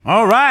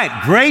All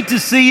right, great to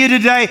see you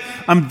today.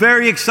 I'm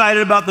very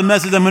excited about the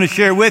message I'm going to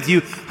share with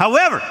you.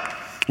 However,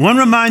 I want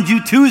to remind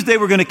you, Tuesday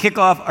we're going to kick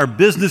off our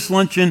business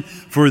luncheon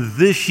for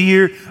this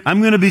year.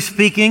 I'm going to be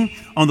speaking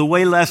on the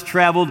way less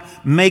traveled,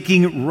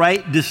 making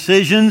right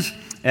decisions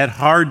at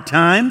hard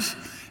times.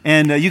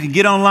 And you can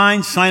get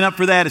online, sign up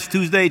for that. It's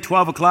Tuesday,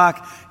 12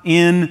 o'clock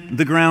in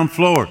the ground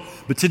floor.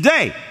 But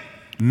today,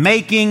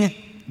 making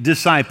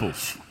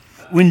disciples.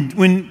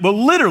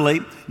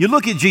 Literally, you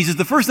look at Jesus,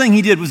 the first thing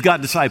he did was got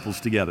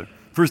disciples together.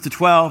 First the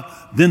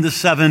 12, then the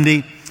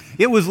 70.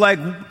 It was like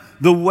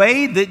the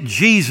way that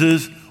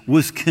Jesus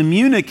was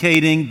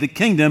communicating the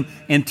kingdom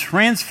and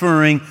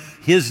transferring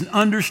his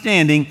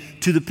understanding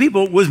to the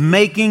people was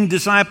making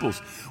disciples.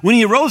 When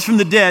he arose from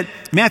the dead,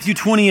 Matthew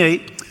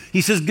 28,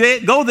 he says,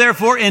 go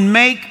therefore and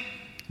make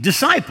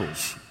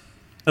disciples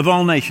of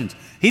all nations.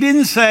 He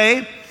didn't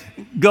say,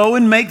 go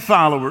and make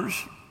followers.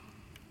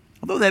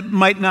 Although that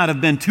might not have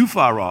been too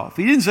far off.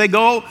 He didn't say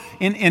go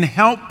and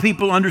help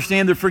people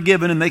understand they're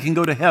forgiven and they can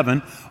go to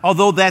heaven,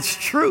 although that's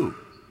true.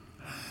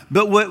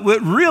 But what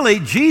really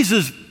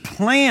Jesus'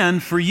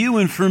 plan for you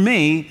and for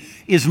me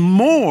is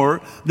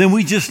more than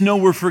we just know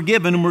we're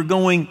forgiven and we're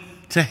going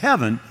to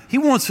heaven. He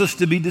wants us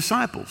to be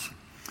disciples.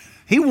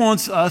 He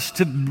wants us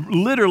to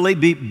literally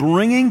be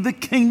bringing the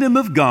kingdom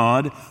of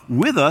God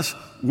with us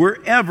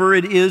wherever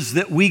it is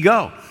that we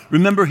go.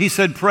 Remember, he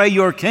said, pray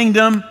your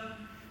kingdom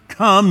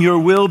come, your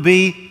will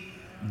be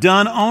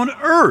done on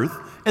earth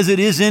as it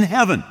is in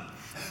heaven.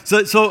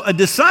 So a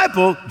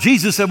disciple,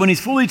 Jesus said, when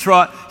he's fully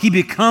taught, he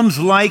becomes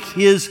like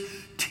his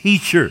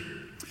teacher.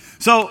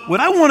 So what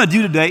I want to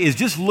do today is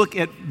just look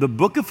at the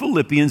book of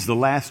Philippians, the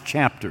last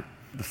chapter,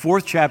 the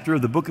fourth chapter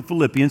of the book of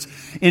Philippians,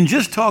 and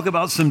just talk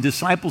about some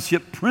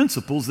discipleship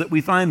principles that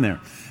we find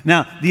there.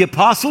 Now, the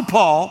Apostle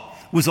Paul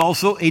was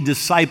also a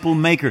disciple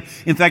maker.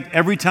 In fact,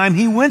 every time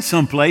he went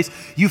someplace,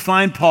 you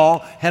find Paul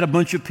had a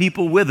bunch of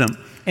people with him.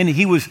 And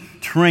he was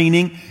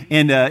training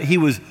and he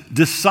was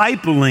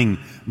discipling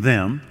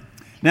them.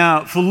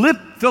 Now,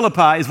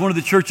 Philippi is one of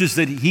the churches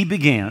that he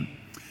began.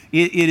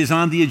 It is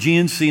on the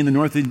Aegean Sea, in the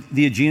north of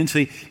the Aegean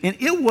Sea. And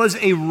it was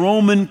a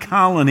Roman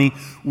colony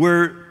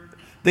where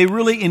they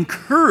really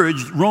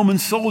encouraged Roman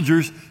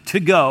soldiers to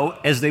go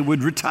as they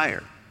would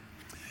retire.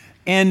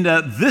 And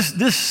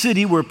this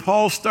city where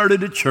Paul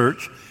started a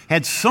church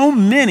had so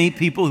many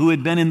people who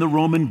had been in the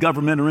Roman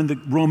government or in the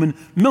Roman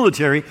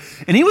military,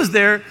 and he was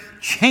there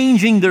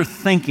changing their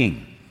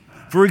thinking.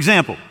 For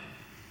example,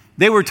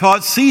 they were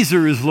taught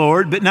Caesar is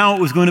Lord, but now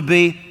it was going to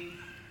be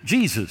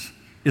Jesus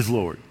is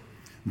Lord.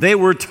 They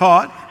were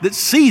taught that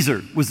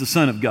Caesar was the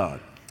Son of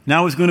God.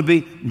 Now it's going to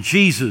be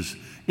Jesus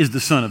is the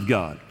Son of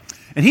God.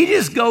 And he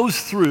just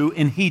goes through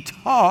and he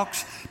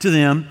talks to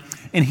them,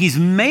 and he's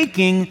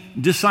making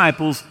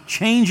disciples,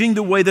 changing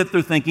the way that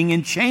they're thinking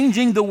and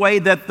changing the way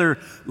that they're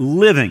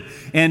living.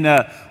 And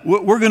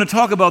we're going to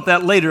talk about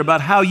that later, about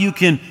how you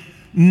can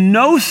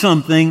know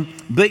something,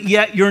 but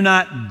yet you're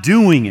not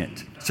doing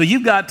it. So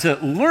you've got to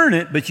learn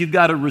it, but you've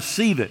got to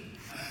receive it.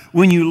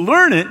 When you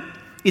learn it,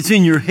 it's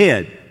in your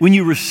head. When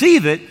you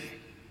receive it,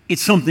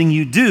 it's something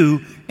you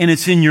do, and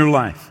it's in your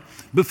life.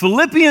 But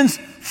Philippians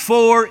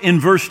 4 in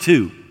verse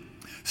 2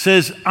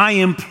 says, I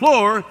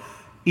implore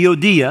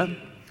Euodia,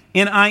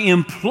 and I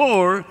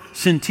implore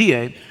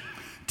Syntyche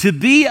to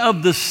be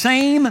of the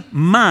same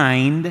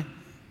mind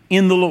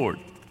in the Lord.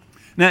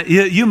 Now,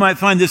 you might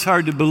find this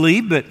hard to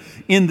believe, but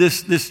in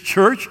this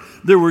church,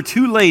 there were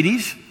two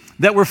ladies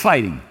that were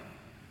fighting.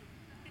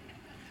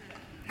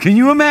 Can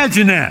you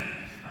imagine that?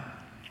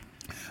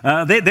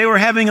 They were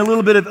having a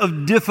little bit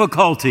of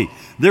difficulty.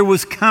 There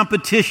was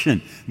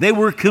competition. They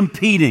were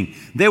competing.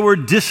 They were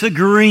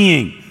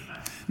disagreeing.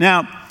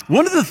 Now,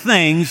 one of the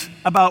things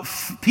about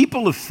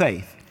people of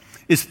faith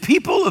is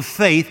people of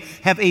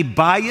faith have a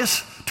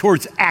bias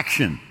towards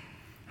action.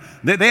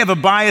 They have a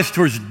bias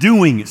towards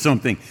doing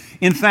something.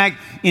 In fact,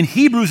 in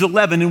Hebrews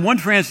 11, in one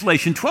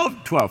translation,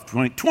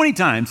 20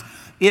 times,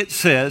 it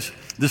says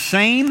the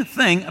same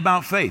thing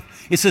about faith.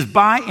 It says,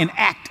 by an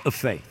act of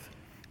faith.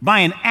 By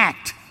an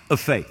act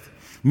of faith.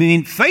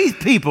 Meaning faith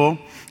people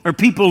are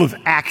people of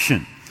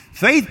action.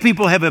 Faith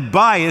people have a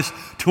bias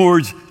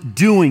towards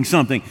doing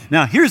something.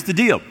 Now, here's the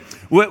deal.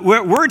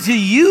 We're to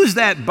use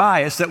that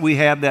bias that we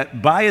have,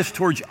 that bias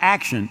towards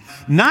action,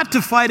 not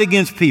to fight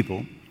against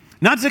people,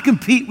 not to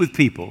compete with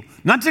people,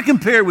 not to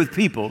compare with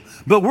people,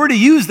 but we're to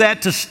use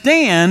that to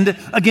stand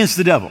against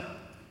the devil.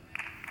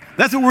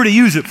 That's what we're to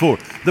use it for.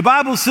 The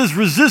Bible says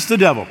resist the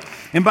devil.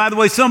 And by the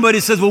way, somebody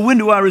says, well, when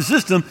do I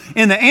resist him?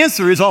 And the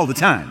answer is all the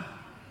time.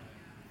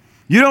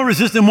 You don't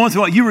resist him once in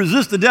a while. You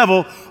resist the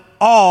devil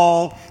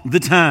all the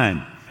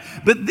time.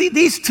 But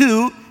these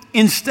two,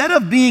 instead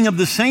of being of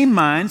the same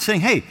mind,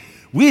 saying, hey,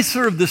 we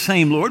serve the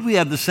same Lord, we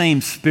have the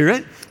same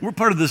Spirit, we're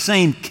part of the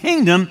same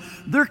kingdom,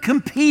 they're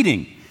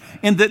competing.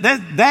 And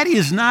that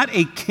is not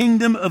a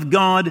kingdom of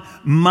God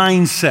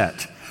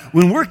mindset.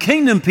 When we're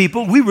kingdom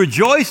people, we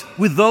rejoice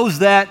with those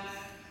that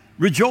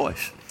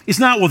rejoice. It's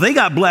not, well, they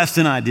got blessed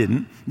and I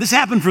didn't. This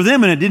happened for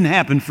them and it didn't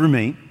happen for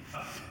me.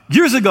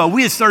 Years ago,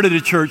 we had started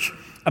a church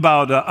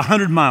about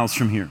 100 miles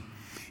from here.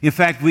 In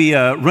fact, we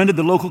rented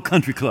the local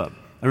country club.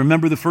 I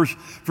remember the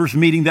first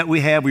meeting that we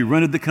had. We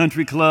rented the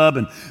country club,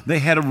 and they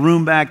had a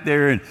room back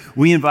there, and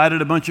we invited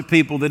a bunch of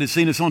people that had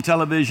seen us on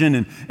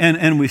television,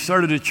 and we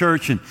started a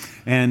church,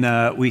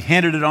 and we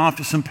handed it off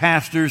to some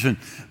pastors, and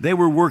they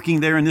were working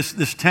there in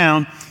this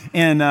town,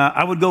 and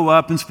I would go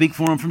up and speak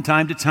for them from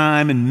time to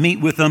time and meet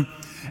with them.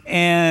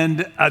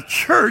 And a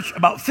church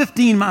about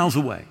 15 miles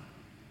away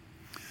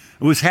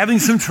was having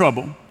some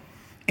trouble,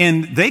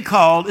 and they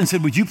called and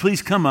said, would you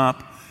please come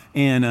up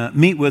and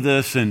meet with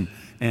us and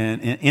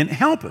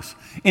help us.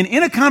 And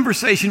in a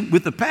conversation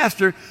with the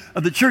pastor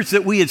of the church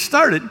that we had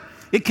started,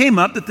 it came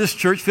up that this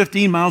church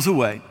 15 miles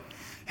away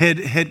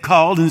had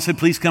called and said,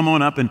 please come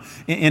on up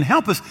and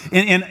help us.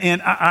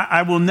 And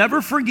I will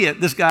never forget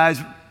this guy's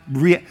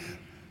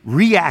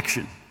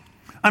reaction.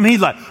 I mean,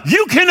 he's like,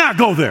 you cannot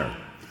go there.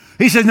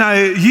 He said, now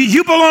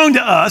you belong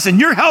to us and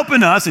you're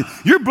helping us and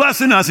you're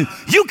blessing us and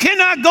you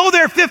cannot go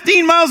there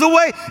 15 miles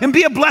away and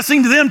be a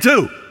blessing to them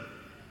too.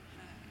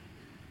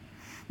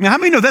 Now, how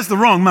many know that's the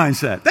wrong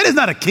mindset? That is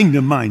not a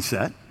kingdom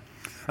mindset.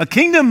 A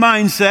kingdom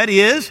mindset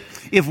is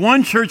if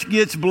one church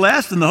gets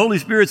blessed and the Holy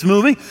Spirit's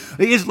moving,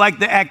 it's like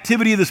the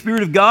activity of the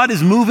Spirit of God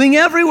is moving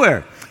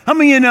everywhere. How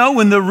many of you know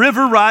when the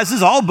river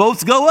rises, all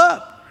boats go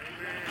up?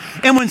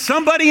 And when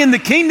somebody in the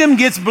kingdom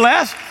gets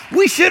blessed,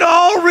 we should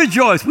all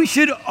rejoice. We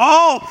should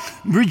all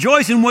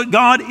rejoice in what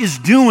God is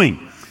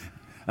doing.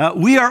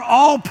 We are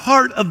all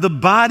part of the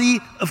body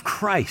of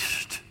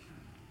Christ.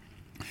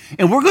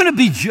 And we're going to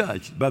be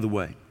judged, by the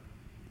way.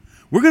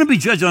 We're going to be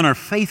judged on our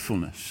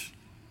faithfulness.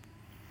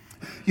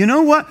 You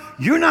know what?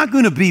 You're not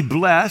going to be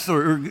blessed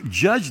or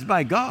judged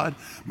by God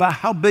by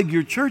how big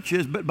your church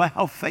is, but by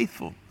how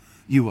faithful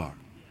you are.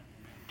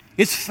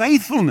 It's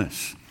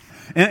faithfulness.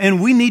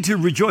 And we need to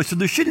rejoice. So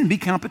there shouldn't be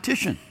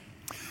competition.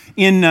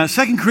 In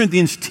 2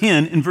 Corinthians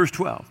 10 in verse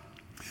 12,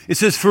 it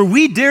says, for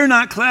we dare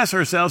not class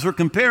ourselves or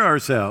compare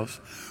ourselves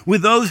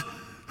with those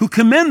who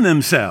commend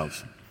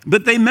themselves.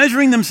 But they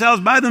measuring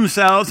themselves by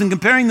themselves and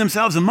comparing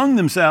themselves among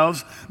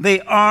themselves, they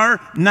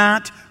are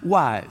not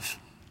wise.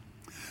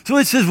 So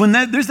it says when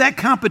there's that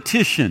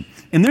competition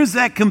and there's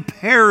that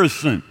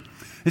comparison,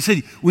 it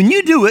said when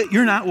you do it,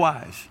 you're not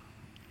wise.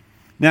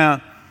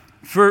 Now,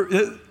 for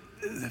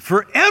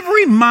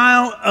every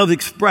mile of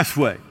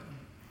expressway,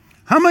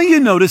 how many of you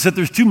notice that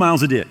there's 2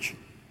 miles of ditch?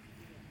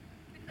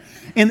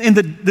 And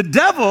the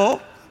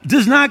devil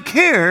does not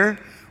care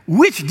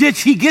which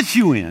ditch he gets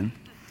you in,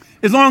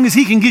 as long as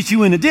he can get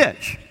you in a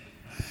ditch.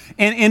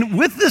 And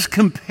with this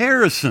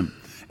comparison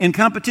and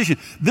competition,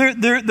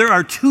 there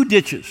are 2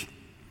 ditches.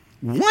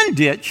 One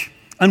ditch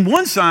on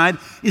one side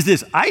is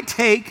this. I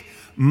take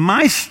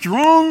my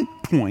strong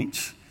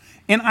points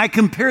and I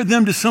compare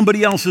them to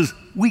somebody else's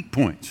weak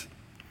points.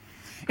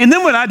 And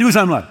then what I do is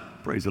I'm like,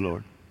 praise the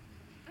Lord.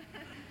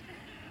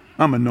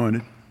 I'm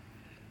anointed.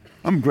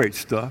 I'm great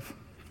stuff.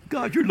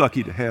 God, you're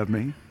lucky to have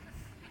me.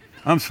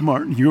 I'm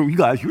smart. And you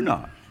guys, you're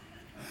not.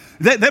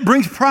 That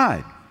brings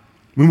pride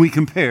when we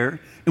compare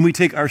and we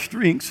take our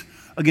strengths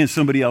against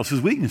somebody else's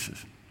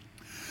weaknesses.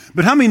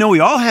 But how many know we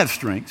all have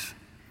strengths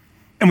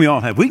and we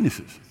all have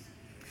weaknesses?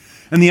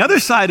 And the other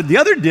side of the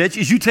other ditch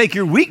is you take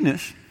your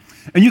weakness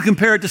and you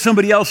compare it to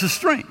somebody else's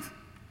strength.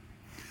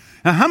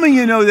 Now, how many of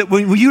you know that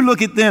when you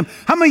look at them,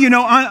 how many of you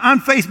know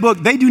on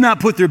Facebook, they do not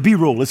put their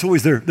B-roll. It's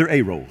always their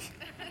A-rolls.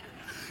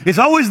 It's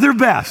always their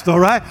best, all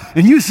right?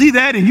 And you see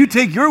that and you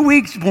take your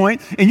weak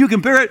point and you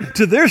compare it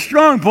to their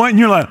strong point and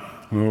you're like,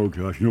 oh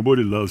gosh,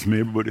 nobody loves me,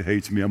 everybody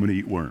hates me, I'm going to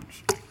eat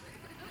worms.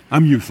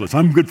 I'm useless,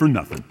 I'm good for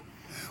nothing.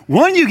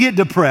 One, you get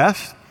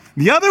depressed.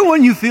 The other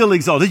one, you feel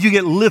exalted. You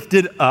get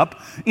lifted up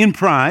in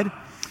pride.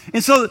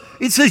 And so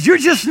it says you're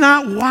just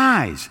not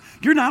wise.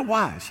 You're not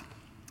wise.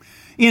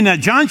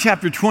 In John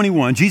chapter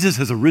 21, Jesus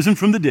has arisen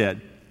from the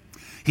dead.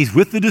 He's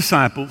with the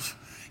disciples.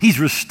 He's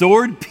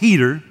restored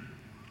Peter.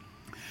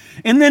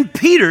 And then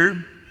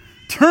Peter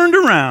turned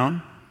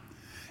around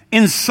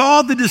and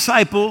saw the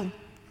disciple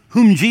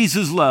whom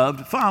Jesus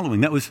loved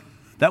following. That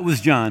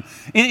was John.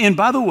 And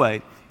by the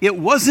way, it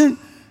wasn't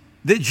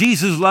that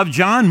Jesus loved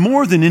John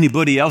more than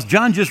anybody else.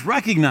 John just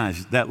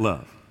recognized that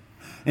love.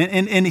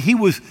 And he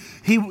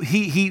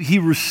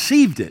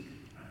received it.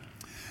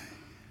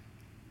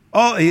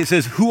 It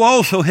says, who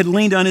also had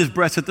leaned on his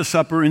breast at the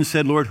supper and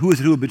said, Lord, who is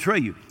it who will betray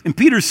you? And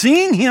Peter,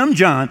 seeing him,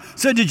 John,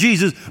 said to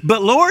Jesus,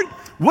 but Lord,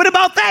 what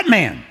about that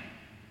man?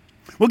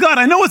 Well, God,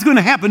 I know what's going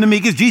to happen to me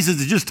because Jesus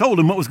had just told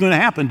him what was going to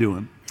happen to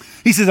him.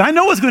 He says, I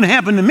know what's going to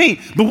happen to me,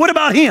 but what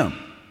about him?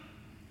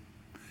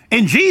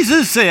 And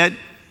Jesus said,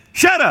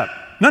 shut up,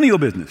 none of your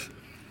business.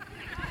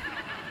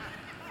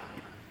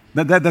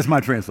 That's my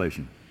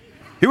translation.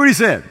 Hear what he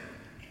said.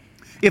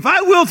 If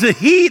I will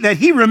that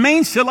he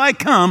remains till I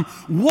come,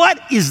 what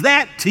is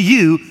that to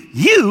you?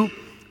 You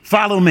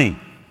follow me.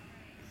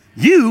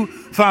 You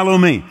follow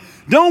me.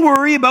 Don't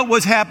worry about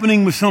what's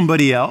happening with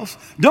somebody else.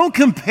 Don't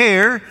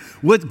compare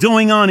what's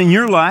going on in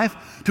your life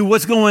to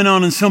what's going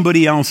on in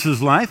somebody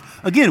else's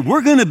life. Again,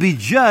 we're going to be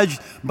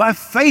judged by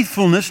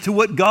faithfulness to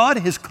what God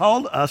has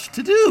called us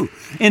to do,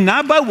 and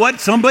not by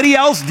what somebody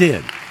else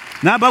did,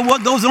 not by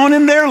what goes on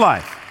in their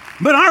life.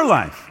 but our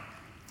life.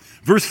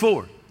 Verse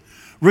 4,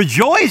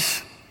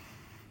 rejoice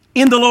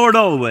in the Lord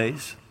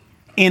always,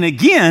 and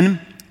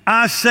again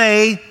I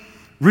say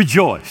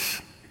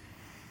rejoice.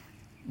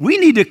 We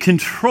need to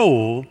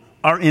control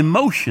our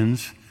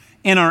emotions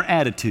and our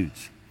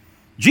attitudes.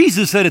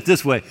 Jesus said it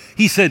this way.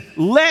 He said,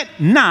 let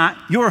not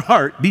your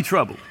heart be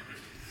troubled.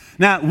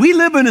 Now, we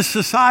live in a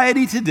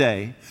society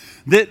today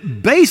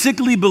that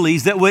basically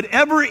believes that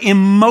whatever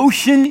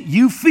emotion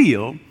you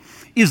feel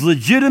is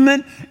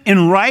legitimate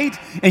and right,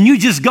 and you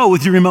just go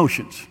with your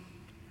emotions.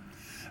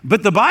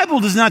 But the Bible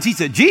does not teach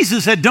that.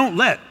 Jesus said, don't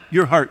let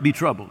your heart be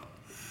troubled.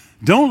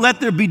 Don't let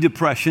there be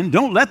depression.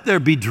 Don't let there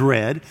be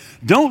dread.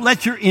 Don't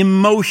let your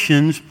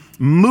emotions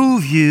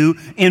move you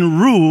and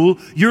rule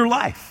your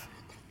life.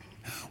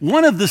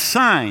 One of the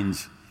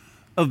signs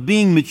of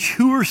being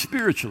mature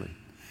spiritually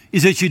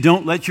is that you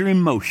don't let your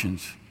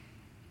emotions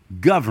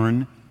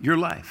govern your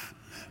life.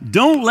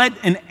 Don't let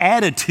an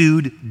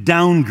attitude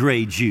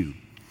downgrade you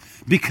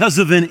because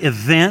of an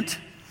event,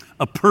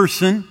 a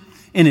person,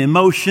 an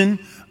emotion,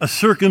 a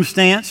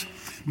circumstance,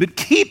 but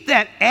keep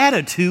that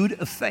attitude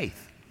of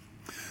faith.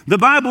 The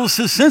Bible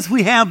says, since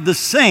we have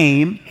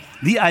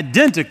the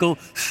identical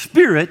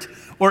spirit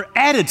or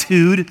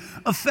attitude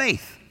of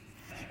faith.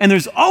 And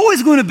there's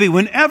always going to be,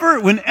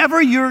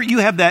 whenever you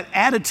have that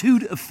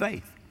attitude of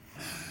faith,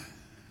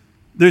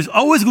 there's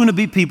always going to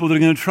be people that are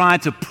going to try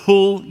to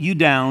pull you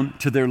down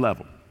to their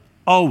level.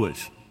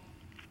 Always.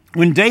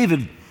 When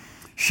David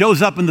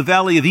shows up in the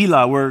valley of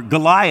Elah where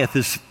Goliath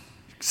is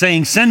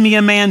saying, send me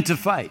a man to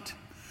fight.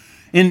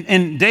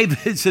 And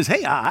David says,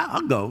 hey,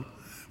 I'll go.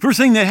 First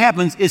thing that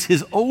happens is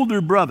his older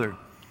brother,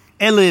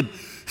 Eliab,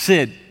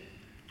 said,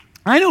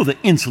 I know the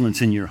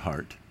insolence in your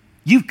heart.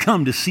 You've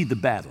come to see the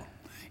battle.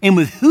 And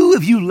with who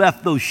have you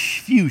left those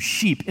few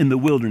sheep in the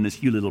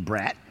wilderness, you little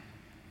brat?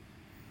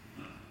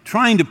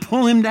 Trying to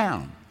pull him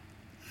down.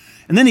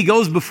 And then he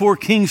goes before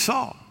King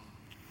Saul.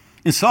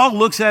 And Saul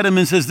looks at him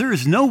and says, there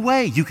is no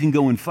way you can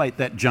go and fight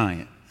that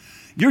giant.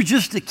 You're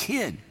just a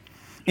kid.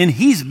 And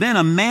he's been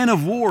a man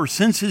of war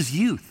since his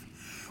youth.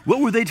 What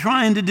were they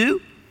trying to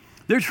do?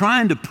 They're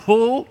trying to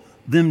pull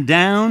them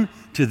down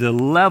to the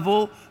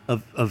level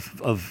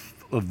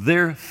of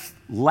their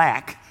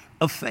lack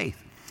of faith.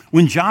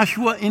 When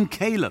Joshua and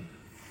Caleb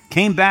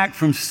came back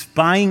from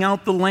spying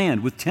out the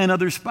land with 10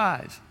 other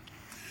spies,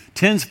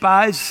 10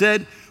 spies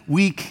said,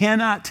 we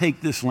cannot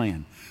take this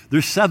land.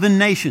 There's 7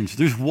 nations.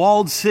 There's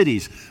walled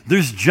cities.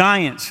 There's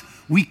giants.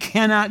 We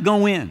cannot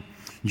go in.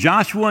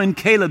 Joshua and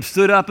Caleb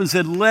stood up and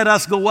said, let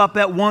us go up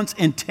at once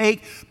and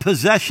take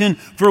possession,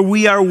 for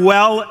we are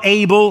well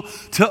able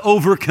to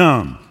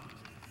overcome.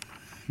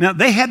 Now,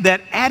 they had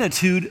that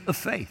attitude of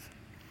faith.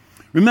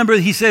 Remember,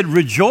 he said,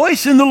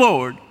 rejoice in the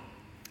Lord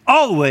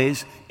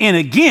always, and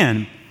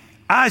again,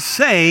 I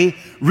say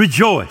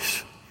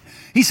rejoice.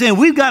 He's saying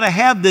we've got to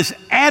have this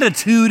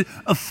attitude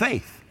of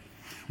faith.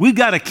 We've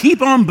got to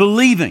keep on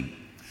believing.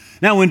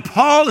 Now, when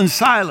Paul and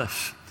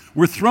Silas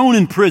were thrown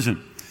in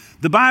prison,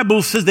 the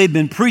Bible says they've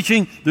been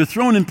preaching, they're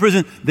thrown in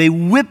prison, they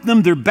whip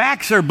them, their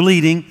backs are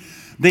bleeding,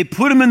 they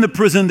put them in the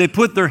prison, they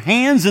put their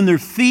hands and their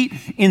feet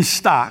in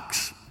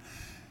stocks,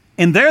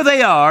 and there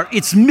they are,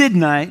 it's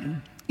midnight,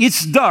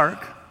 it's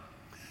dark.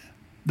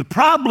 The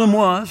problem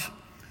was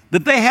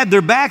that they had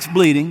their backs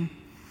bleeding,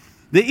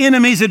 the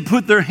enemies had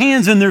put their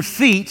hands and their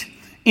feet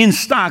in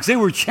stocks, they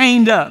were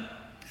chained up,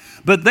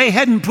 but they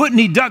hadn't put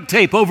any duct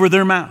tape over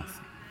their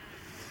mouth.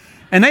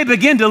 And they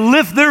began to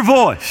lift their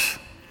voice.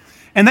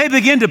 And they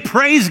began to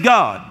praise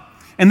God.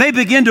 And they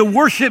began to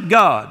worship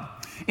God.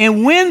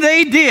 And when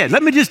they did,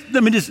 let me just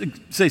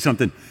say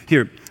something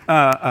here.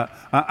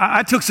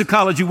 I took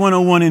Psychology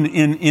 101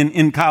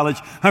 in college.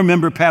 I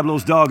remember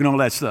Pavlov's dog and all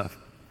that stuff.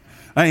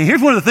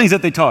 Here's one of the things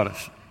that they taught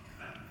us.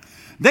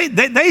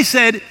 They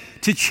said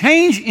to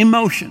change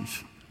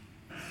emotions,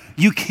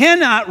 you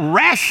cannot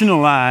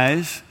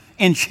rationalize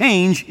and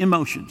change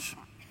emotions.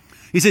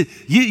 He said,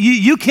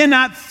 you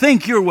cannot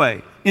think your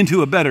way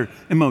into a better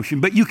emotion,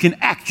 but you can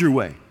act your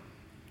way.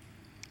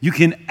 You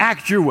can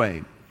act your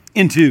way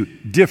into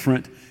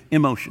different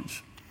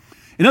emotions.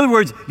 In other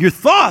words, your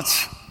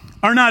thoughts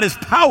are not as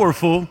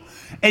powerful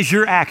as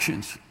your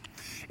actions.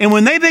 And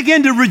when they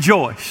begin to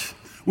rejoice,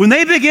 when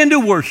they begin to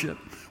worship,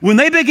 when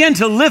they begin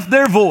to lift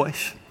their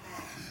voice,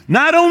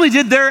 not only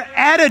did their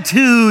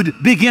attitude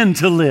begin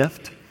to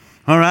lift,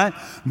 all right,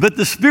 but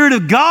the Spirit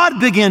of God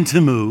began to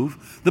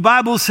move. The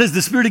Bible says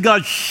the Spirit of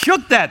God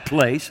shook that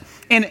place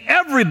and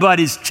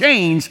everybody's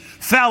chains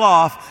fell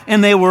off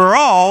and they were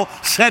all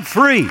set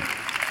free.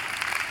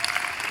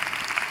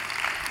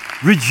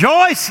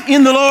 Rejoice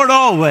in the Lord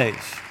always.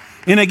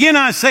 And again,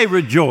 I say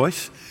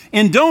rejoice.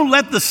 And don't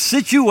let the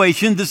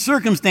situation, the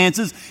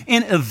circumstances,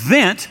 an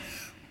event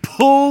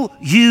pull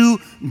you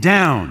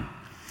down.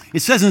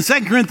 It says in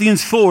 2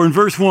 Corinthians 4 and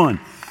verse 1,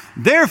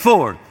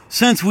 therefore,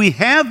 since we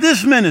have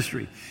this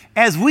ministry,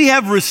 as we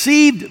have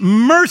received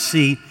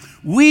mercy,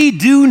 we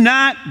do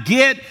not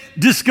get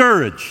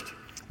discouraged.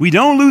 We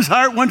don't lose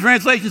heart. One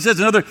translation says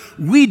another,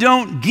 we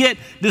don't get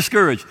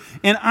discouraged.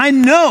 And I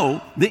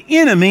know the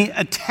enemy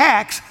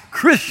attacks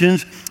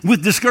Christians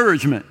with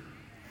discouragement.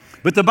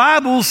 But the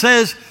Bible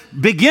says,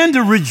 begin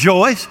to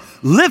rejoice,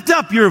 lift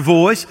up your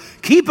voice,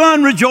 keep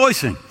on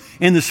rejoicing.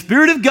 And the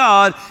Spirit of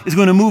God is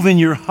going to move in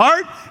your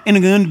heart and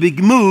going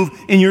to move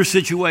in your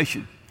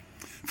situation.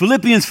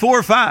 Philippians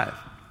 4:5,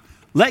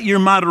 let your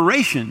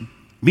moderation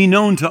be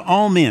known to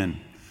all men.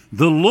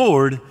 The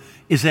Lord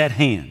is at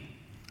hand.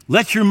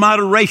 Let your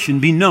moderation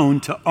be known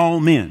to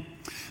all men.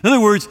 In other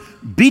words,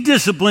 be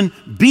disciplined,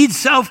 be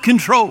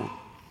self-controlled.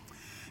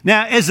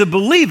 Now, as a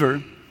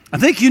believer, I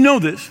think you know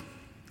this,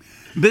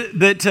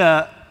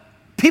 but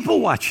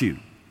people watch you.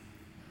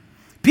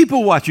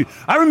 People watch you.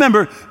 I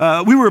remember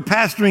we were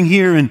pastoring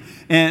here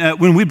and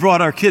when we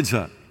brought our kids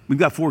up. We've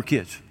got 4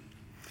 kids.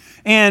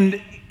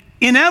 And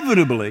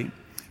inevitably,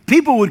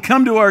 people would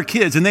come to our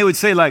kids and they would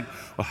say like,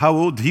 well, how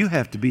old do you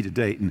have to be to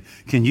date? And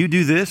can you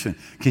do this? And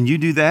can you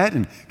do that?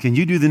 And can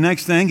you do the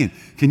next thing? And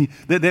can you,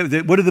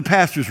 what are the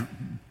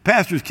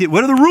pastor's kids?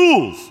 What are the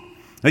rules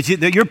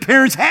that your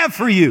parents have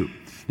for you?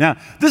 Now,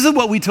 this is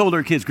what we told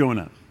our kids growing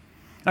up.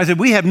 I said,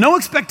 we have no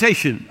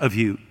expectation of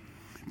you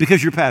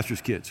because you're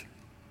pastor's kids.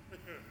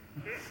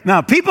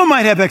 Now, people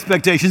might have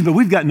expectations, but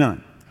we've got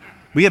none.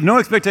 We have no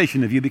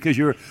expectation of you because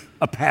you're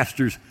a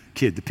pastor's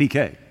kid, the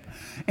PK.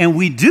 And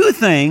we do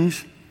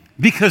things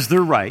because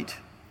they're right,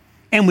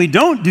 and we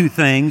don't do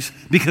things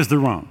because they're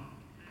wrong.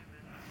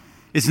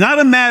 It's not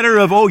a matter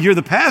of, oh, you're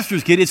the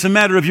pastor's kid. It's a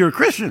matter of you're a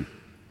Christian.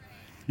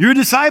 You're a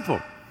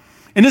disciple.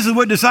 And this is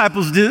what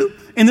disciples do,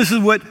 and this is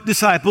what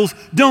disciples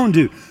don't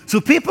do.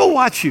 So people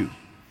watch you.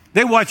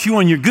 They watch you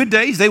on your good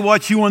days. They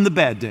watch you on the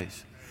bad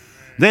days.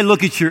 They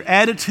look at your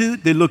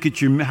attitude. They look at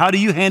how do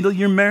you handle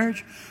your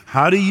marriage?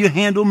 How do you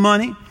handle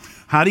money?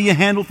 How do you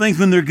handle things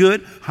when they're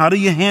good? How do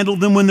you handle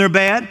them when they're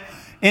bad?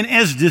 And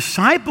as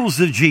disciples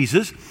of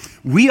Jesus,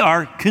 we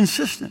are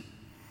consistent.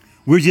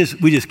 We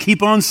just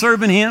keep on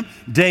serving him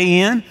day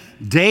in,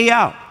 day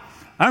out.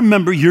 I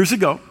remember years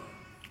ago,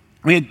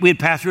 we had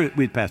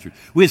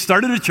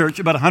started a church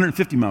about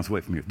 150 miles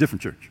away from here,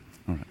 different church.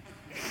 All right.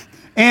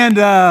 And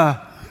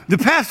the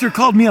pastor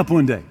called me up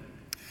one day.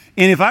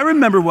 And if I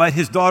remember right,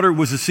 his daughter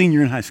was a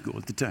senior in high school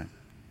at the time.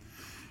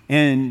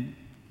 And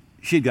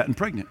she had gotten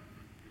pregnant.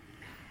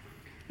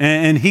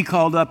 And he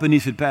called up and he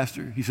said,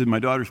 Pastor, he said, my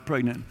daughter's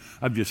pregnant.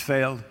 I've just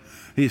failed.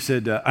 He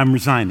said, I'm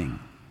resigning.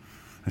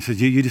 I said,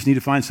 you just need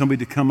to find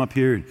somebody to come up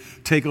here and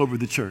take over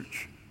the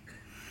church.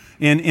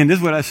 And this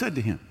is what I said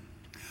to him.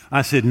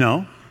 I said,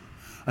 no.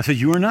 I said,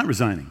 you are not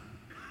resigning.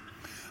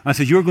 I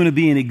said, you're going to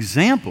be an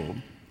example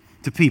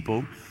to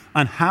people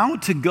on how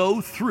to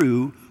go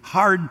through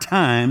hard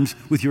times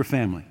with your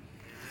family.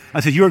 I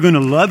said, you're going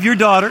to love your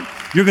daughter.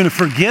 You're going to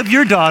forgive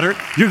your daughter.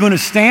 You're going to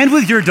stand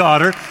with your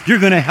daughter. You're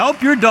going to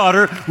help your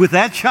daughter with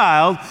that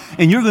child.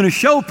 And you're going to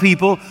show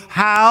people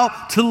how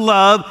to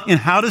love and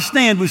how to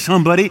stand with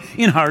somebody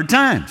in hard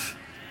times.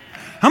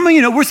 How many of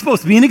you know we're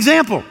supposed to be an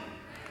example?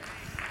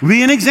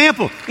 Be an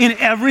example in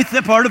every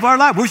part of our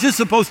life. We're just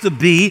supposed to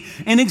be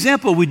an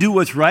example. We do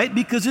what's right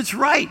because it's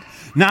right,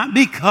 not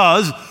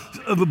because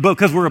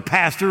we're a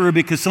pastor or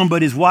because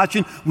somebody's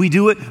watching. We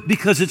do it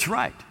because it's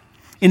right.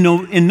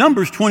 In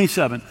Numbers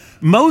 27,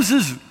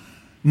 Moses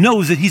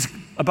knows that he's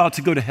about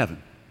to go to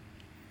heaven.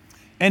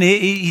 And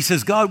he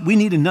says, God, we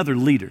need another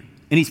leader.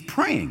 And he's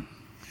praying.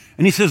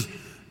 And he says,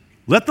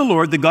 let the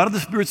Lord, the God of the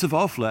spirits of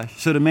all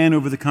flesh, set a man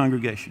over the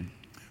congregation,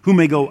 who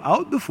may go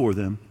out before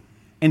them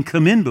and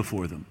come in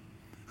before them,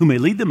 who may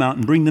lead them out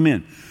and bring them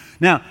in.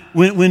 Now,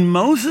 when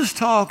Moses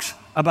talks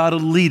about a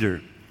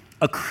leader,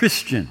 a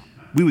Christian,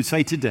 we would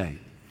say today,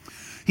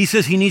 he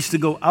says he needs to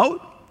go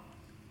out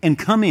and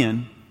come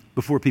in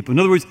before people. In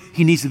other words,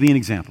 he needs to be an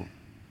example.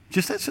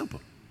 Just that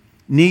simple.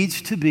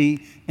 Needs to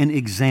be an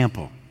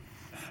example.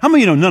 How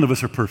many of you know none of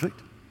us are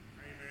perfect?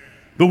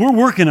 But we're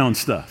working on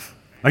stuff.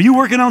 Are you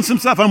working on some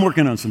stuff? I'm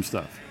working on some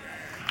stuff.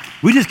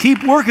 We just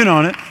keep working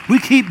on it. We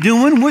keep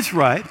doing what's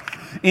right.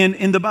 And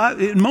in the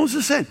Bible,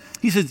 Moses said,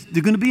 he said,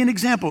 they're going to be an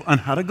example on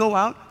how to go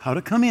out, how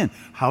to come in.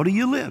 How do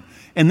you live?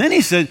 And then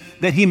he said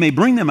that he may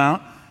bring them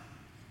out,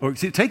 or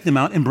take them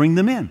out and bring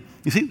them in.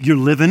 You see, you're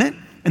living it,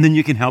 and then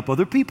you can help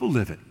other people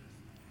live it.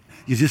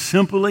 You just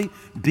simply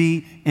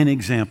be an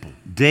example,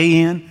 day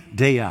in,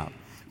 day out.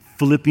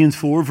 Philippians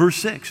 4, verse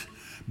 6.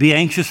 Be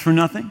anxious for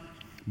nothing,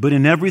 but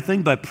in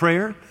everything by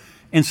prayer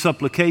and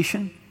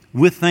supplication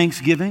with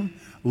thanksgiving,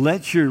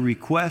 let your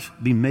requests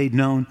be made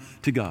known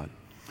to God.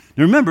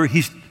 Now remember,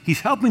 he's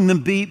helping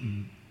them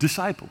be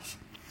disciples.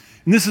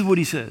 And this is what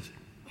he says,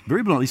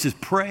 very bluntly. He says,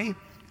 pray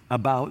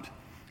about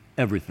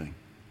everything.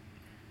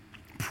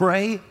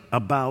 Pray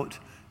about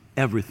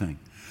everything.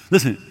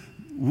 Listen,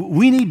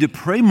 we need to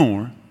pray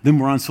more than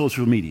we're on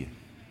social media.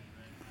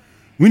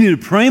 We need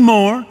to pray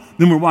more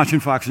than we're watching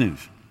Fox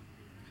News.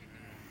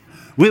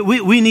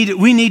 We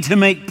need to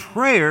make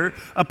prayer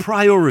a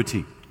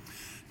priority.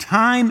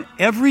 Time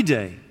every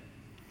day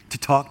to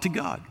talk to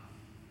God,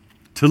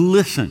 to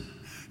listen,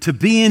 to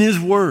be in his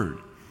word.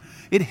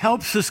 It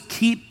helps us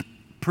keep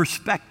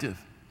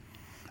perspective.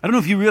 I don't know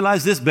if you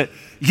realize this, but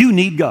you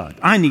need God.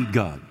 I need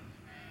God.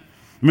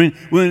 I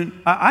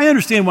mean, I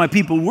understand why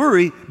people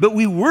worry, but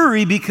we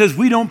worry because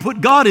we don't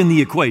put God in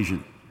the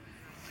equation.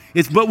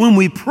 But when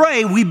we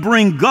pray, we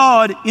bring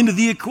God into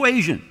the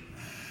equation.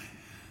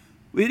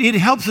 It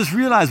helps us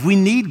realize we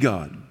need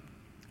God,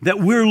 that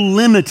we're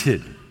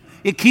limited.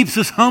 It keeps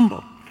us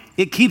humble.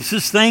 It keeps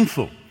us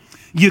thankful.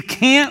 You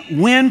can't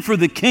win for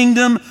the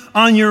kingdom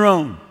on your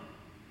own.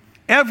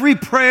 Every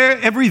prayer,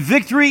 every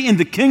victory in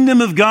the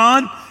kingdom of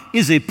God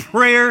is a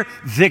prayer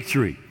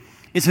victory.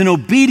 It's an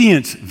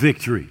obedience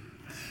victory.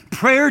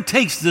 Prayer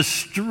takes the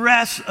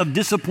stress of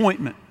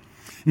disappointment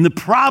and the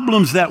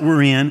problems that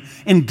we're in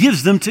and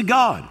gives them to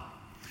God.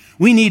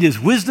 We need His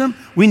wisdom.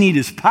 We need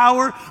His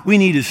power. We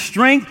need His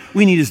strength.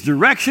 We need His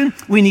direction.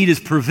 We need His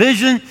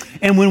provision.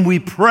 And when we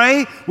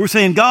pray, we're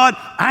saying, God,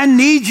 I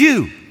need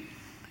you.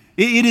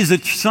 It is a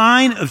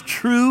sign of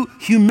true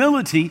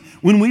humility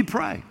when we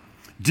pray.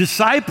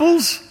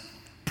 Disciples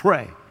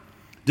pray.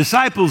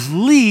 Disciples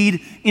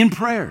lead in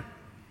prayer.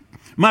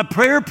 My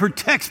prayer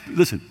protects,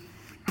 listen,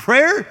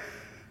 prayer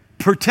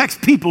protects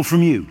people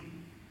from you.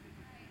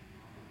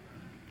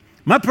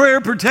 My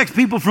prayer protects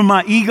people from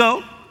my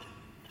ego,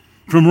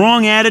 from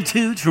wrong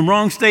attitudes, from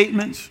wrong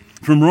statements,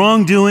 from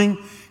wrongdoing.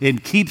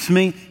 It keeps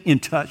me in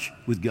touch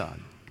with God.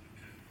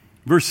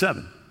 Verse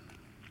 7,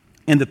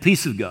 and the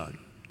peace of God,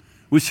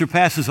 which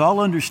surpasses all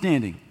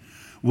understanding,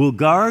 will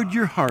guard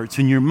your hearts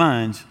and your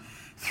minds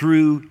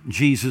through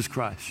Jesus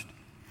Christ.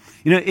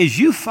 You know, as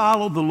you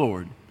follow the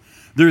Lord,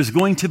 there is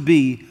going to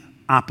be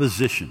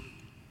opposition,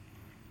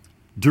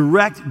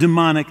 direct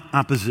demonic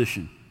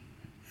opposition.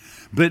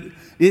 But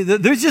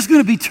there's just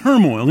going to be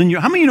turmoil in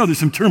your, how many of you know there's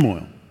some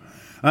turmoil?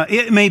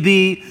 It may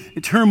be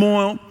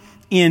turmoil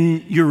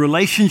in your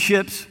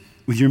relationships,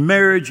 with your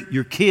marriage,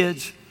 your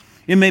kids.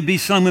 It may be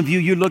some of you,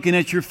 you're looking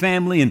at your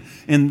family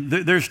and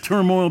there's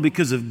turmoil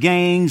because of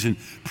gangs and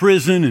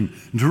prison and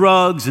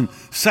drugs and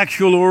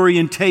sexual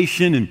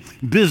orientation and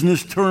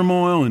business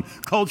turmoil and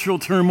cultural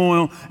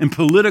turmoil and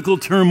political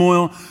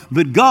turmoil.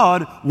 But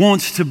God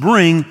wants to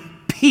bring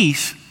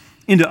peace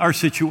into our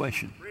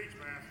situation.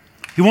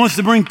 He wants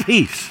to bring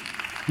peace.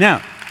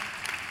 Now,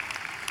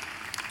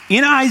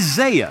 in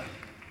Isaiah,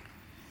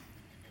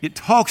 it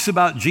talks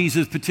about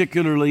Jesus,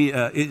 particularly,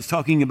 it's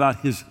talking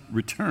about His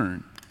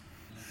return.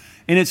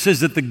 And it says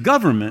that the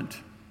government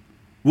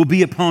will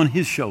be upon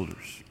His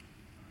shoulders.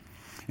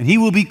 And He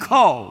will be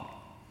called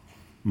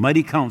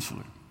Mighty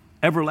Counselor,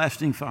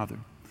 Everlasting Father,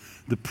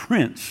 the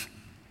Prince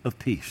of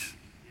Peace.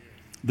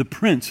 The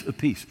Prince of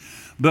Peace.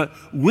 But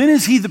when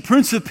is He the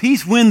Prince of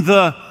Peace? When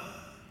the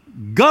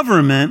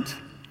government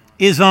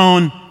is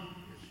on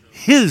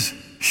His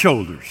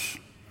shoulders.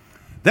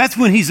 That's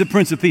when He's the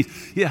Prince of Peace.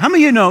 Yeah, how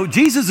many of you know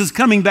Jesus is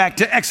coming back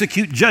to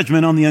execute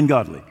judgment on the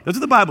ungodly? That's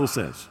what the Bible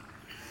says.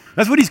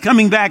 That's what He's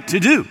coming back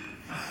to do.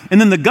 And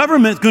then the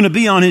government's going to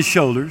be on His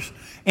shoulders,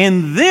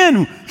 and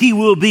then He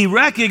will be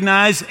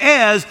recognized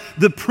as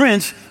the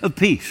Prince of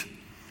Peace.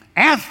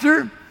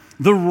 After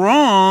the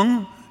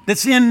wrong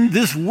that's in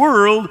this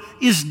world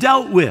is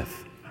dealt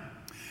with.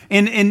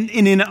 And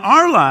in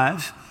our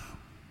lives,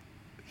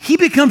 He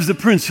becomes the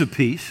Prince of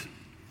Peace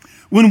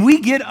when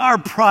we get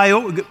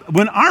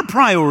when our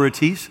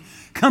priorities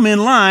come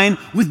in line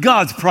with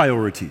God's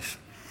priorities.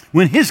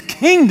 When His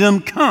kingdom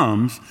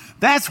comes,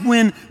 that's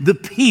when the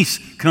peace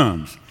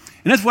comes.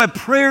 And that's why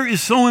prayer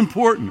is so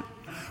important.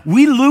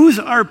 We lose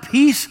our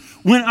peace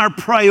when our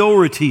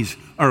priorities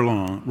are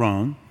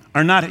wrong,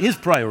 are not His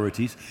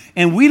priorities.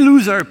 And we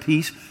lose our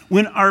peace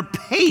when our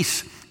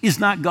pace is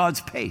not God's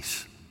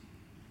pace.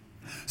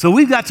 So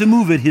we've got to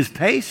move at His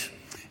pace,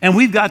 and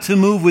we've got to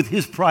move with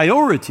His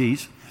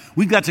priorities.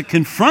 We've got to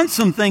confront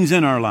some things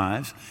in our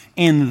lives,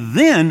 and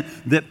then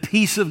that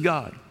peace of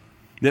God,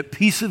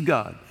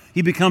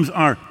 He becomes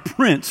our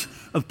Prince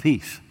of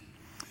Peace.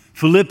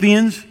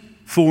 Philippians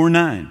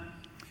 4:9.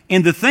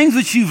 And the things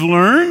that you've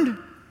learned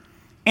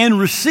and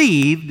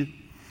received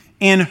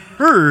and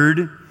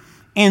heard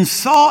and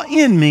saw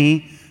in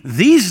me,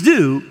 these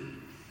do,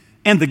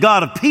 and the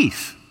God of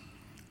peace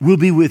will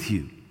be with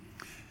you.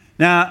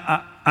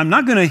 Now, I'm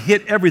not going to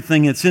hit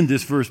everything that's in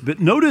this verse, but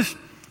notice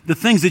the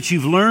things that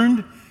you've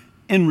learned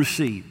and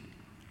received.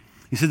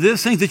 He said,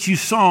 there's things that you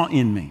saw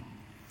in me.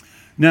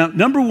 Now,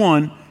 number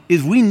one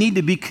is we need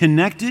to be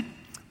connected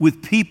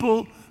with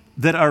people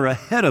that are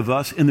ahead of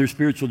us in their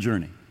spiritual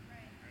journey.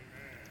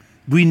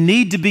 We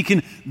need to be,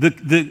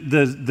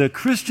 the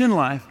Christian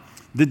life,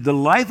 the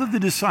life of the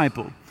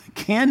disciple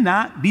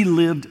cannot be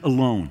lived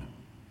alone.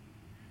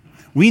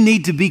 We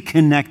need to be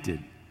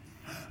connected.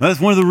 That's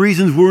one of the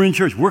reasons we're in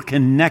church. We're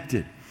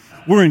connected.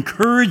 We're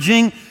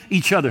encouraging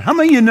each other. How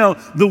many of you know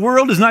the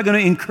world is not going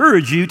to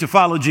encourage you to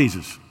follow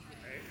Jesus?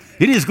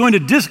 It is going to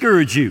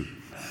discourage you.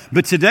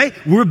 But today,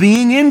 we're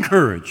being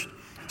encouraged.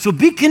 So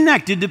be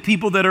connected to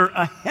people that are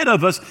ahead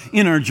of us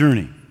in our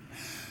journey.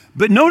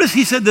 But notice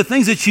he said the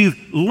things that you've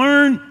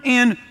learned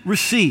and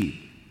received.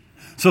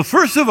 So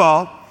first of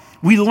all,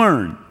 we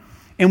learn.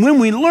 And when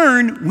we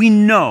learn, we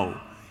know.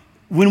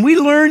 When we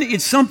learn,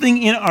 it's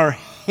something in our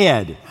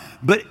head.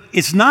 But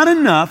it's not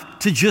enough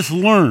to just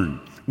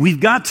learn. We've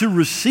got to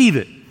receive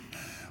it.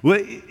 Well,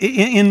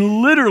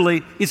 in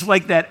literally, it's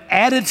like that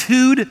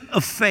attitude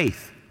of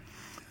faith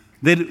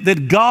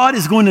that God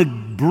is going to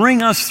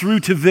bring us through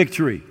to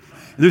victory.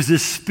 There's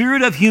this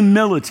spirit of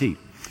humility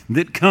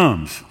that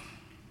comes.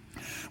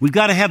 We've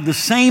got to have the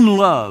same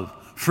love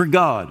for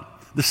God,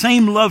 the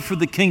same love for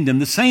the kingdom,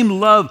 the same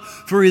love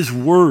for His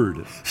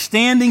Word,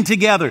 standing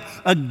together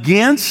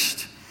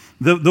against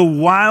the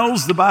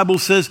wiles, the Bible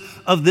says,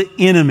 of the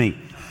enemy.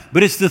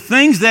 But it's the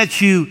things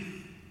that you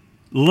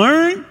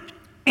learn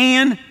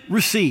and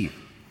receive.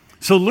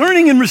 So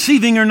learning and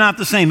receiving are not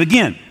the same.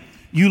 Again,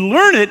 you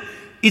learn it,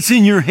 it's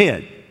in your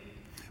head.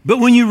 But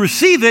when you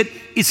receive it,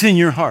 it's in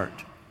your heart.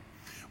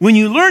 When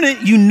you learn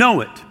it, you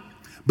know it.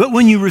 But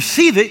when you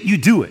receive it, you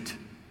do it.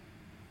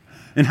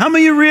 And how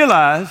many of you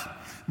realize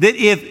that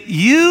if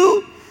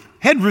you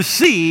had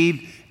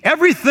received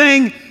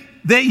everything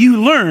that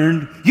you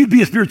learned, you'd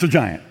be a spiritual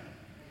giant?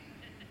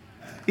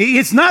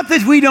 It's not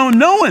that we don't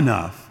know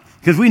enough,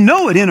 because we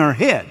know it in our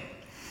head.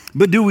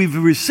 But do we've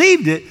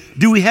received it?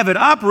 Do we have it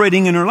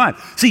operating in our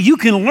life? See, you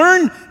can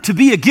learn to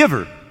be a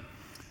giver,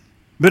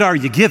 but are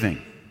you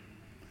giving?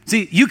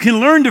 See, you can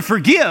learn to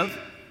forgive,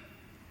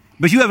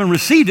 but you haven't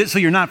received it, so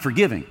you're not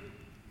forgiving.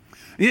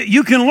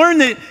 You can learn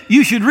that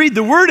you should read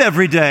the Word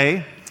every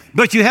day,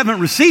 but you haven't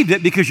received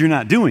it because you're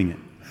not doing it.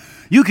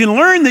 You can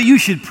learn that you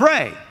should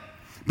pray,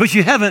 but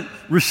you haven't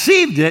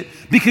received it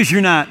because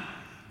you're not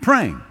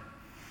praying.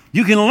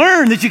 You can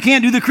learn that you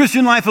can't do the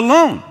Christian life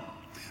alone,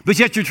 but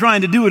yet you're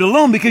trying to do it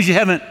alone because you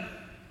haven't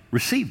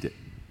received it.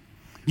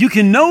 You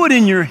can know it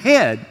in your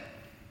head,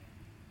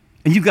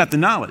 and you've got the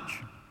knowledge.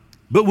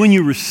 But when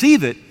you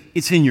receive it,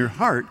 it's in your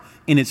heart,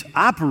 and it's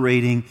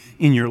operating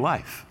in your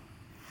life.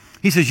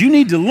 He says you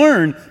need to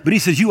learn, but he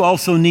says you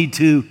also need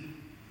to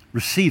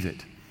receive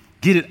it.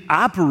 Get it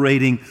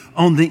operating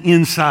on the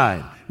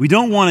inside. We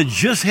don't want to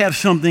just have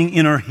something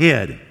in our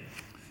head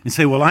and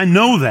say, well, I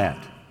know that.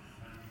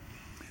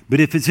 But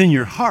if it's in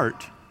your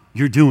heart,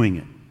 you're doing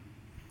it.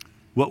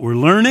 What we're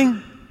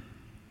learning,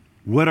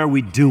 what are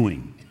we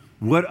doing?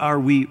 What are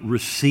we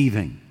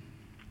receiving?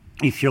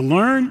 If you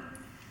learn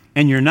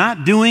and you're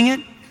not doing it,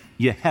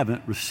 you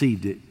haven't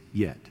received it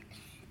yet.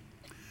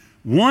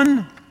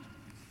 One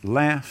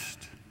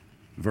last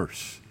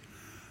verse.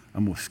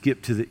 I'm going to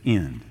skip to the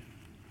end.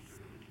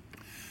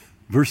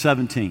 Verse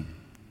 17.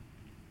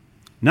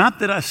 Not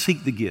that I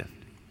seek the gift,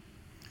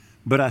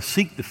 but I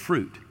seek the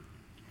fruit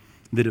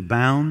that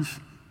abounds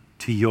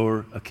to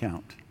your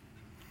account.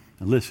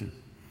 Now listen,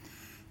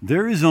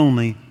 there is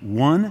only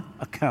one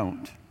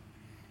account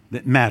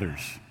that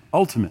matters,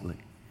 ultimately.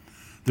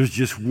 There's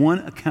just one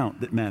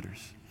account that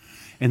matters,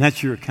 and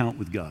that's your account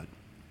with God.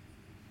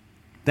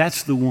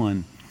 That's the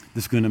one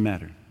that's going to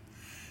matter.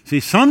 See,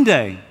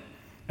 someday,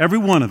 every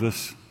one of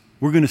us,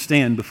 we're going to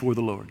stand before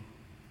the Lord.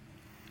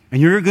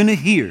 And you're going to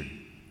hear,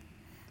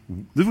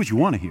 this is what you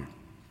want to hear.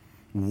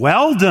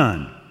 Well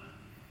done,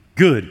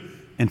 good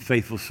and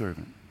faithful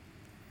servant.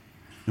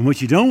 And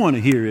what you don't want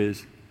to hear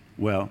is,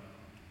 well,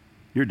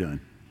 you're done.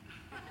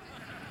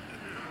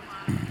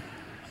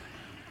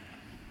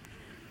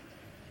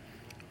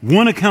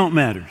 One account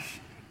matters.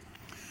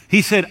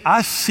 He said,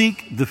 I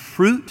seek the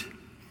fruit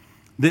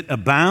that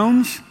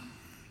abounds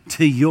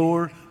to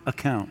your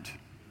account.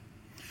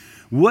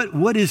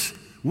 What's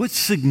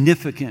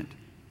significant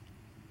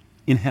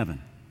in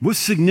heaven? What's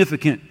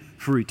significant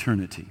for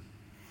eternity?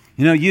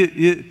 You know,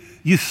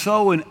 you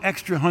sow an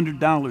extra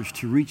 $100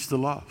 to reach the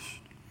lost.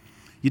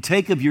 You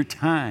take of your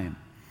time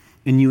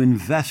and you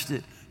invest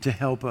it to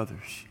help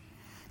others.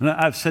 And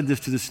I've said this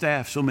to the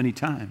staff so many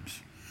times.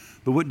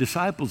 But what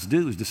disciples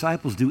do is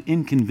disciples do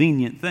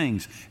inconvenient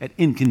things at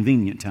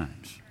inconvenient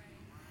times.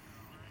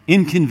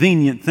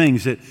 Inconvenient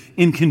things at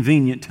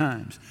inconvenient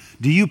times.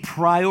 Do you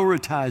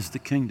prioritize the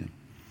kingdom?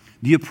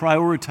 Do you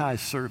prioritize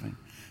serving?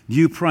 Do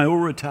you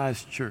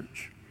prioritize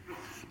church?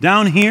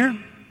 Down here,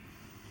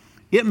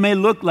 it may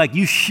look like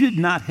you should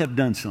not have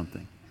done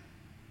something.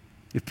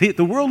 If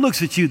the world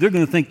looks at you, they're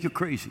going to think you're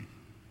crazy.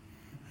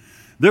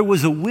 There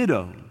was a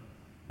widow,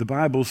 the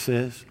Bible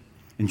says,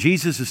 and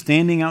Jesus is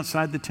standing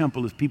outside the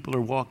temple as people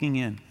are walking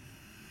in.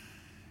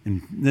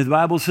 And the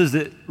Bible says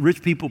that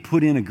rich people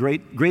put in a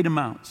great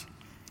amounts.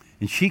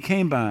 And she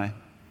came by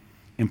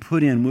and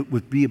put in what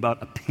would be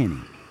about a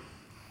penny.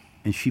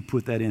 And she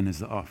put that in as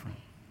the offering.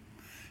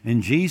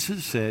 And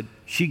Jesus said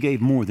she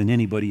gave more than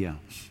anybody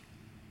else.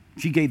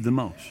 She gave the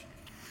most.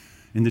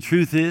 And the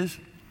truth is,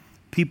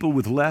 people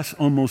with less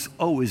almost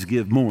always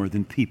give more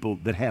than people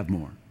that have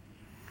more.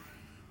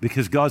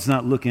 Because God's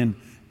not looking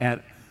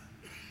at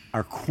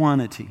our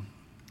quantity.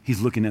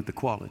 He's looking at the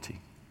quality.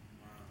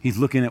 He's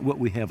looking at what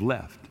we have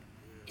left,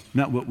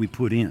 not what we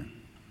put in.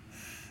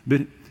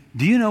 But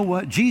do you know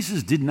what?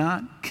 Jesus did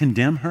not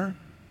condemn her.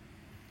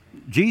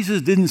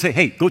 Jesus didn't say,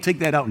 hey, go take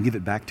that out and give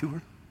it back to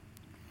her.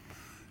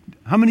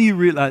 How many of you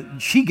realize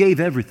she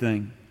gave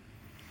everything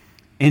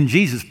and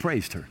Jesus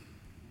praised her?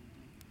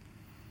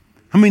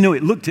 How many know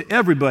it looked to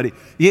everybody?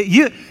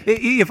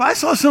 If I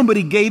saw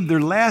somebody gave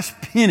their last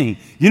penny,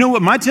 you know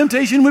what my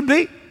temptation would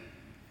be?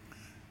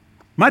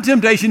 My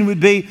temptation would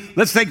be,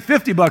 let's take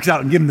 $50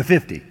 out and give them the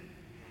 50.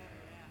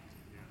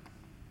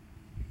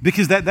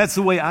 Because that's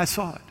the way I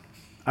saw it.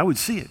 I would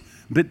see it.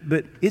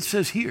 But it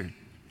says here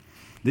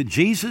that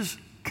Jesus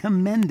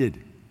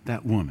commended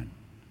that woman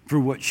for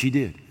what she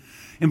did.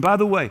 And by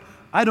the way,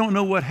 I don't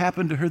know what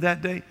happened to her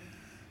that day,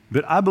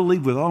 but I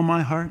believe with all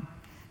my heart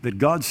that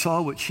God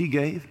saw what she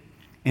gave,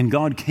 and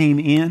God came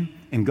in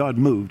and God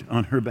moved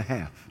on her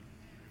behalf.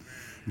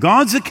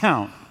 God's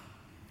account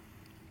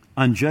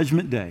on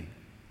Judgment Day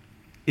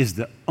is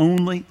the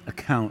only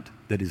account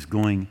that is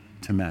going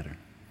to matter.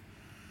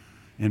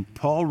 And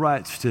Paul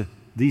writes to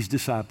these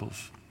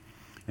disciples,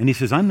 and he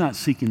says, I'm not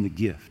seeking the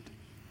gift.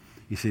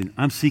 He said,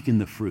 I'm seeking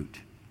the fruit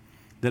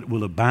that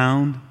will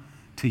abound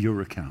to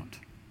your account.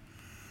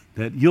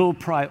 That you'll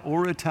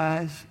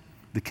prioritize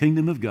the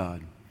kingdom of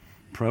God,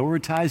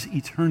 prioritize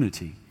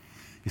eternity.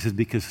 He says,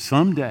 because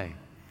someday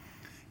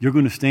you're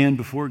going to stand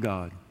before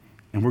God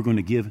and we're going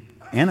to give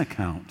an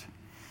account.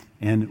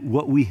 And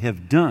what we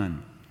have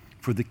done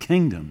for the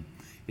kingdom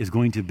is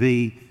going to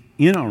be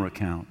in our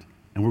account,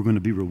 and we're going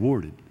to be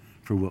rewarded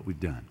for what we've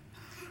done.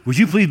 Would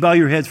you please bow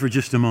your heads for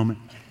just a moment?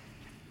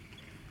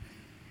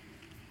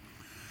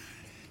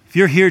 If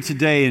you're here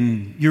today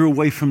and you're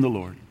away from the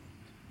Lord,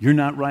 you're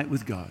not right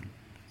with God,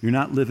 you're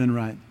not living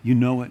right, you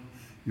know it,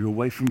 you're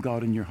away from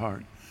God in your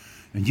heart,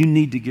 and you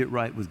need to get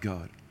right with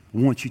God, I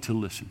want you to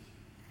listen.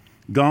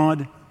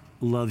 God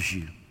loves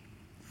you.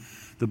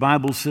 The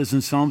Bible says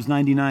in Psalms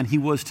 99, He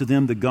was to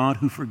them the God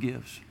who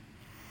forgives.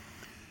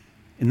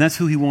 And that's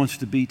who He wants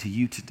to be to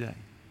you today.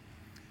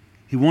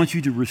 He wants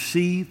you to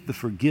receive the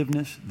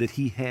forgiveness that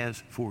He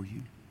has for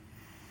you.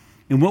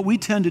 And what we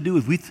tend to do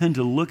is we tend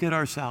to look at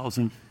ourselves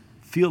and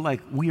feel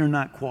like we are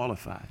not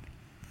qualified,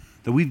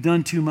 that we've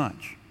done too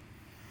much.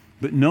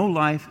 But no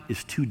life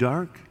is too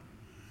dark,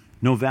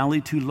 no valley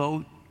too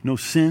low, no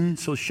sin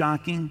so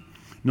shocking,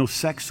 no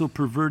sex so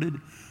perverted,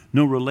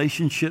 no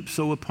relationship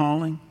so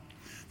appalling,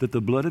 that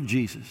the blood of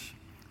Jesus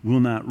will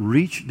not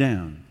reach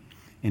down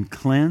and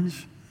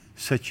cleanse,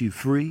 set you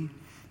free,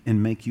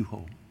 and make you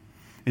whole.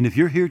 And if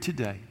you're here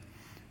today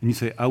and you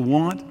say, I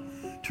want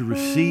to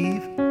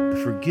receive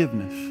the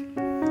forgiveness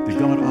that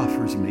God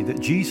offers me, that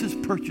Jesus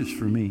purchased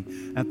for me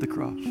at the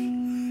cross,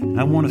 and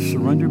I want to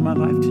surrender my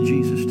life to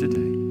Jesus today.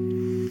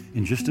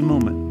 In just a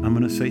moment, I'm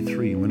going to say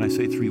 3. And when I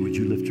say 3, would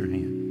you lift your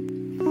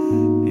hand?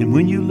 And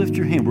when you lift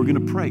your hand, we're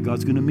going to pray.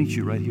 God's going to meet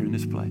you right here in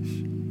this place.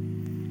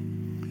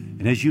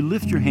 And as you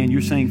lift your hand,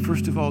 you're saying,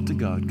 first of all to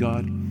God,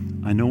 God,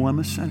 I know I'm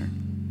a sinner.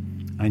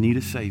 I need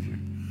a Savior.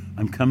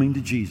 I'm coming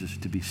to Jesus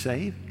to be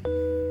saved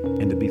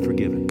and to be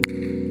forgiven.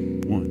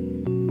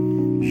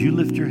 1. As you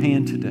lift your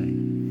hand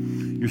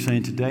today, you're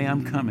saying, today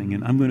I'm coming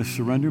and I'm going to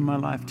surrender my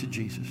life to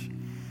Jesus.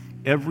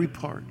 Every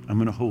part, I'm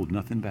going to hold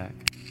nothing back.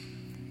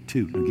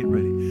 2, now get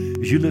ready.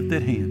 As you lift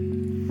that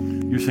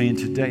hand, you're saying,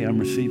 today I'm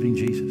receiving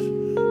Jesus.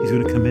 He's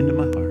going to come into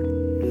my heart.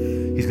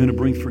 He's going to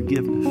bring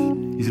forgiveness.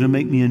 He's going to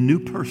make me a new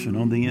person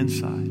on the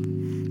inside,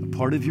 a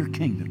part of your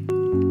kingdom,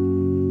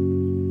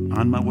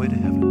 on my way to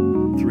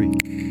heaven. 3,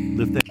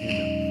 lift that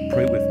hand up.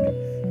 Pray with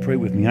me. Pray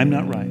with me. I'm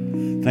not right.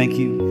 Thank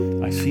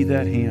you. I see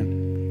that hand,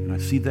 and I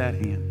see that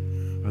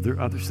hand. Are there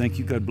others? Thank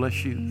you. God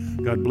bless you.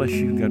 God bless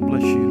you. God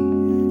bless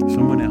you.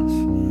 Someone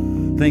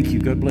else. Thank you.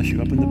 God bless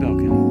you. Up in the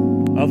balcony.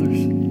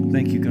 Others.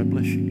 Thank you. God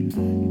bless you.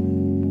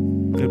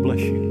 God bless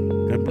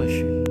you. God bless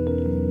you.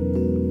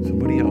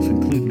 Somebody else.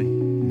 Include me.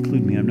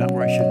 Include me. I'm not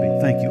where I should be.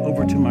 Thank you.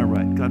 Over to my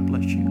right. God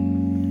bless you.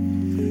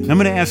 I'm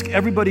going to ask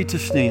everybody to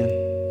stand.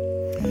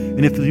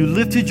 And if you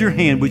lifted your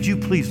hand, would you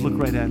please look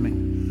right at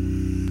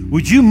me?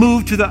 Would you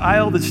move to the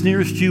aisle that's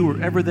nearest you,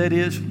 wherever that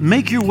is?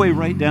 Make your way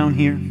right down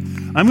here.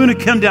 I'm going to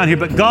come down here,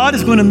 but God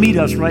is going to meet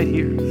us right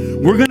here.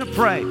 We're going to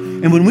pray.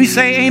 And when we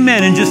say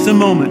amen in just a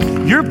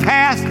moment, your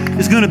past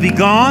is going to be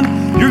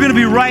gone. You're going to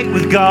be right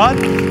with God.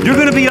 You're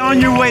going to be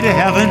on your way to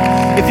heaven.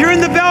 If you're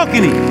in the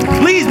balcony,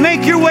 please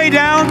make your way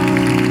down.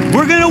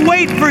 We're going to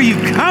wait for you.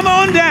 Come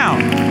on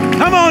down.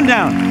 Come on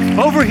down.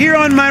 Over here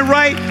on my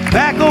right,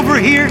 back over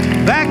here,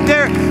 back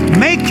there.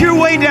 Make your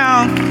way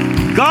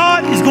down.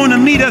 God is going to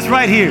meet us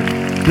right here.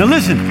 Now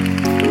listen,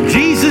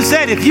 Jesus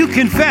said, if you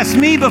confess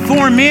me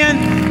before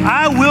men,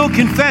 I will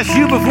confess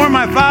you before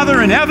my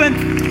Father in heaven.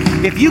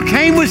 If you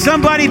came with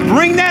somebody,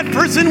 bring that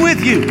person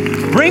with you.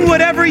 Bring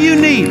whatever you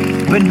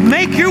need, but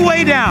make your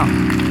way down.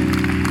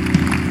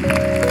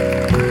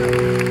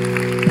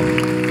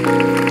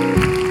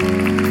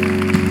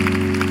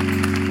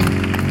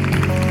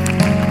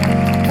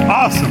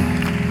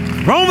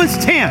 Awesome. Romans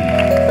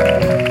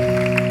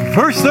 10,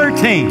 verse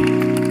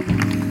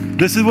 13.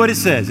 This is what it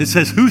says. It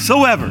says,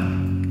 whosoever,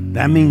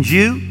 that means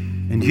you,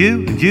 and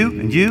you, and you,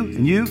 and you,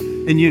 and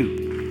you, and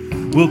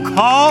you, will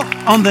call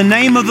on the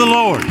name of the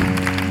Lord.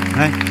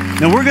 Right?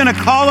 Now we're going to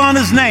call on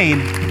His name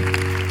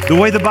the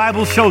way the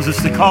Bible shows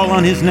us to call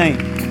on His name.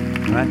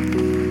 Right?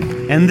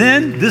 And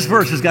then this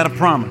verse has got a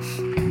promise.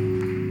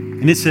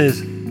 And it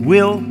says,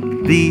 will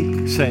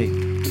be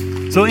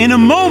saved. So in a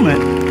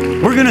moment,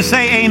 we're going to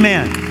say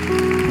amen.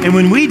 And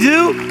when we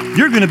do,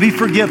 you're going to be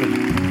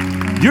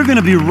forgiven. You're going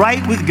to be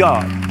right with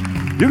God.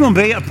 You're going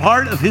to be a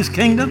part of His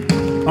kingdom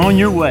on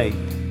your way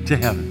to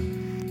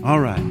heaven. All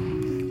right.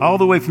 all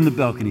the way from the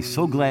balcony.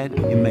 So glad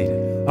you made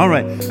it. All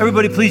right,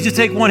 everybody, please just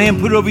take one hand,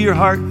 put it over your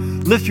heart,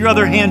 lift your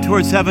other hand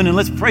towards heaven, and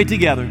let's pray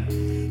together.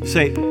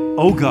 Say,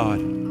 oh God,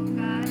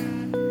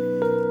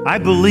 I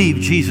believe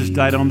Jesus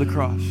died on the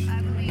cross.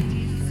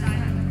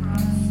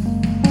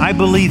 I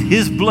believe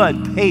his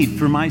blood paid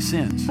for my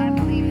sins.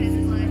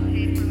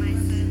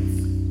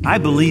 I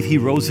believe he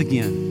rose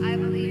again.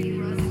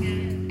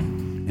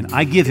 And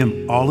I give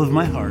him all of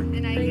my heart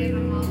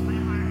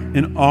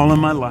and all of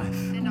my life.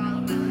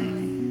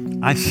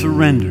 I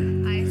surrender.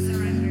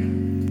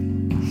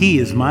 He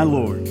is my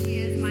Lord.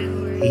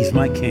 He's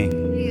my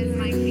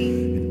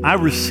King. I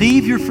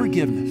receive your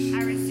forgiveness.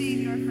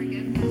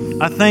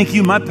 I thank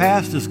you my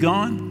past is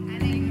gone.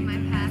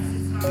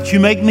 That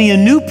you make me a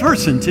new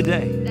person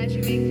today.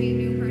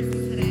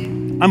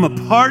 I'm a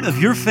part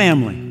of your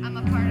family.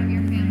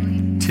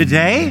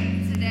 Today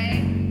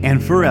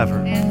and forever.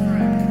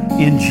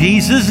 In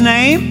Jesus'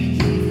 name,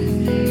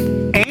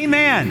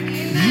 amen.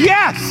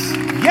 Yes,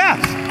 yes,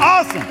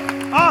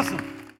 awesome, awesome.